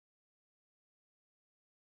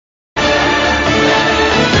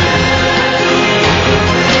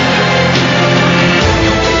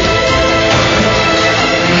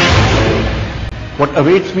What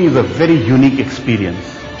awaits me is a very unique experience,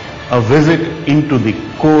 a visit into the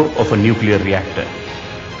core of a nuclear reactor,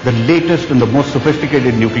 the latest and the most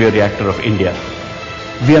sophisticated nuclear reactor of India.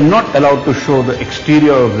 We are not allowed to show the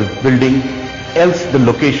exterior of this building, else the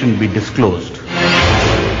location be disclosed.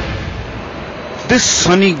 This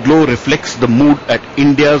sunny glow reflects the mood at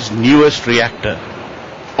India's newest reactor.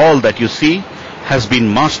 All that you see has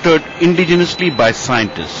been mastered indigenously by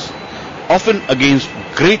scientists, often against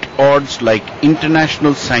great odds like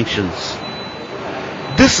international sanctions.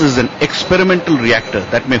 This is an experimental reactor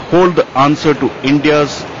that may hold the answer to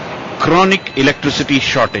India's chronic electricity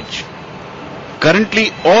shortage.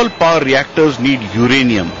 Currently, all power reactors need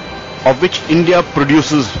uranium, of which India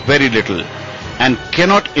produces very little and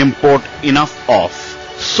cannot import enough of.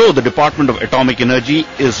 So the Department of Atomic Energy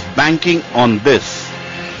is banking on this,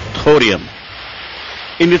 thorium.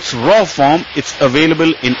 In its raw form, it's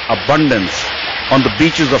available in abundance on the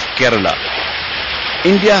beaches of Kerala.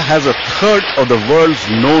 India has a third of the world's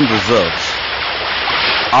known reserves.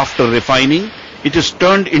 After refining, it is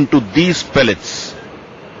turned into these pellets.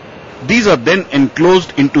 These are then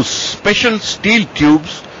enclosed into special steel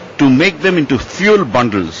tubes to make them into fuel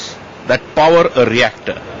bundles that power a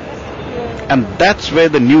reactor. And that's where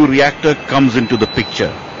the new reactor comes into the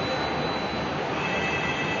picture.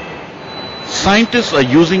 Scientists are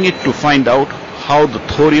using it to find out how the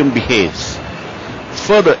thorium behaves,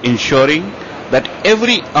 further ensuring that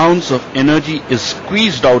every ounce of energy is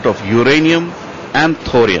squeezed out of uranium and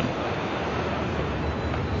thorium.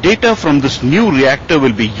 Data from this new reactor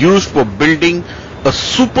will be used for building a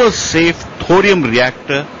super safe thorium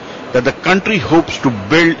reactor that the country hopes to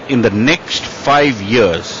build in the next 5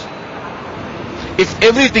 years. If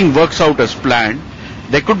everything works out as planned,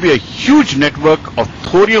 there could be a huge network of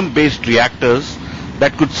thorium-based reactors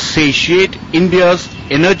that could satiate India's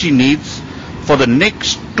energy needs for the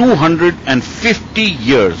next 250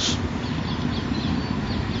 years.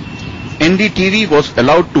 NDTV was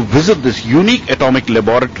allowed to visit this unique atomic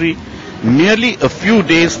laboratory merely a few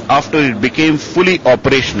days after it became fully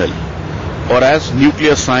operational, or as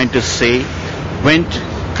nuclear scientists say, went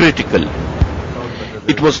critical.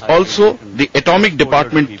 It was also the Atomic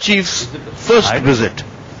Department Chief's first visit.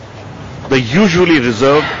 The usually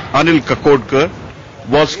reserved Anil Kakodkar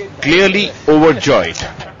was clearly overjoyed.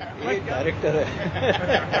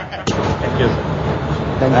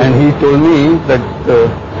 And he told me that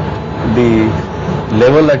the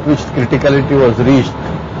level at which criticality was reached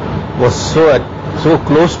was so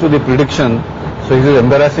close to the prediction, so it is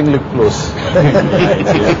embarrassingly close.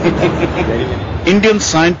 Indian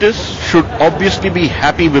scientists should obviously be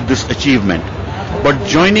happy with this achievement, but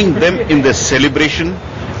joining them in their celebration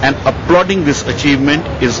and applauding this achievement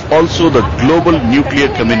is also the global nuclear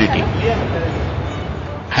community.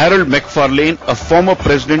 Harold McFarlane, a former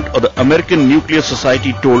president of the American Nuclear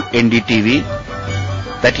Society, told NDTV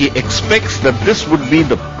that he expects that this would be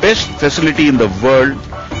the best facility in the world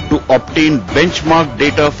to obtain benchmark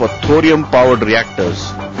data for thorium-powered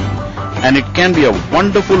reactors, and it can be a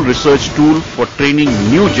wonderful research tool for training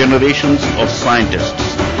new generations of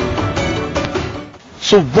scientists.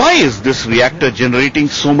 So why is this reactor generating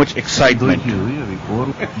so much excitement?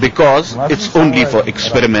 Because it's only for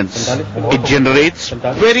experiments. It generates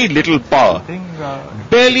very little power,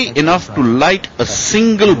 barely enough to light a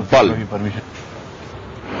single bulb.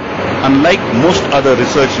 Unlike most other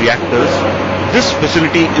research reactors, this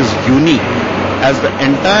facility is unique, as the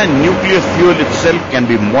entire nuclear fuel itself can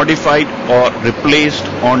be modified or replaced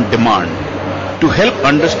on demand. To help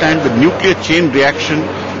understand the nuclear chain reaction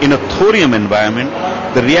in a thorium environment,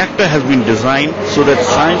 the reactor has been designed so that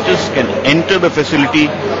scientists can enter the facility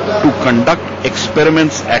to conduct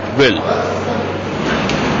experiments at will.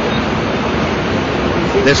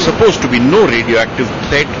 There's supposed to be no radioactive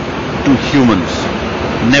threat to humans.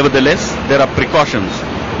 Nevertheless, there are precautions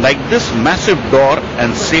like this massive door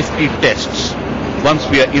and safety tests. Once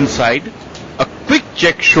we are inside, a quick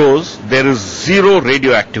check shows there is zero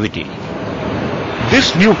radioactivity.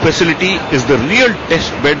 This new facility is the real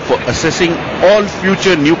test bed for assessing all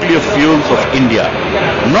future nuclear fuels of India,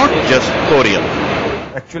 not just thorium.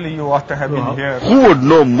 Actually, you ought to have been here. Who would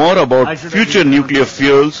know more about future nuclear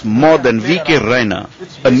fuels more than V.K. Raina,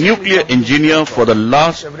 a nuclear engineer for the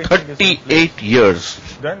last 38 years?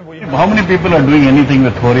 How many people are doing anything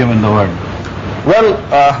with thorium in the world? Well,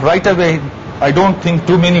 right away, I don't think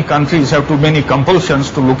too many countries have too many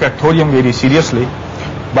compulsions to look at thorium very seriously.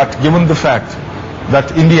 But given the fact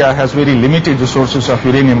that India has very limited resources of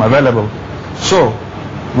uranium available, so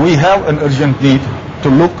we have an urgent need to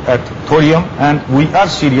look at thorium, and we are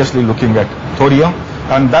seriously looking at thorium,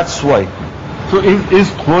 and that's why. So is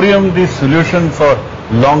thorium the solution for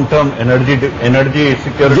long-term energy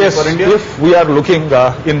security Yes, for India? if we are looking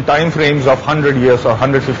in time frames of 100 years or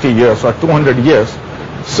 150 years or 200 years,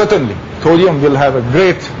 certainly thorium will have a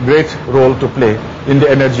great role to play in the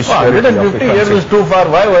energy security of the 150 years country. is too far.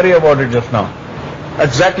 Why worry about it just now?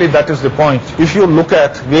 Exactly, that is the point. If you look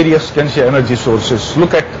at various energy sources,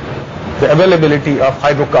 look at the availability of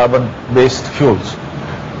hydrocarbon-based fuels.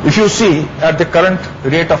 If you see at the current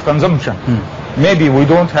rate of consumption, maybe we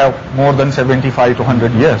don't have more than 75 to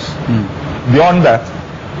 100 years. Beyond that,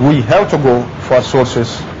 we have to go for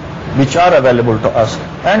sources which are available to us.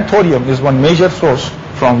 And thorium is one major source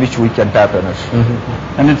from which we can tap energy.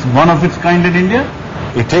 And it's one of its kind in India?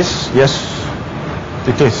 It is, yes.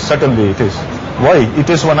 It is, certainly it is. Why? It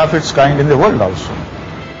is one of its kind in the world also.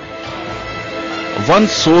 One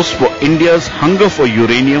source for India's hunger for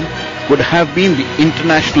uranium would have been the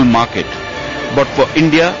international market. But for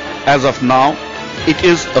India, as of now, it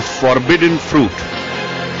is a forbidden fruit.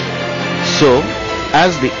 So,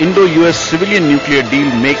 as the Indo-US civilian nuclear deal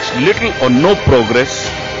makes little or no progress,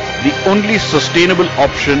 the only sustainable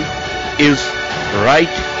option is right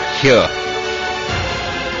here.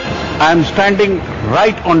 I am standing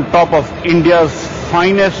right on top of India's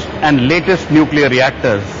finest and latest nuclear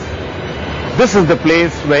reactors. This is the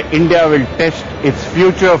place where India will test its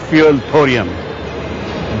future fuel thorium.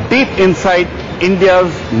 Deep inside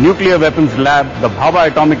India's nuclear weapons lab, the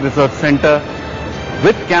Bhabha Atomic Research Centre,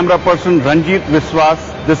 with camera person Ranjit Viswas,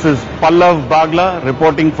 this is Pallav Bagla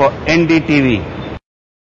reporting for NDTV.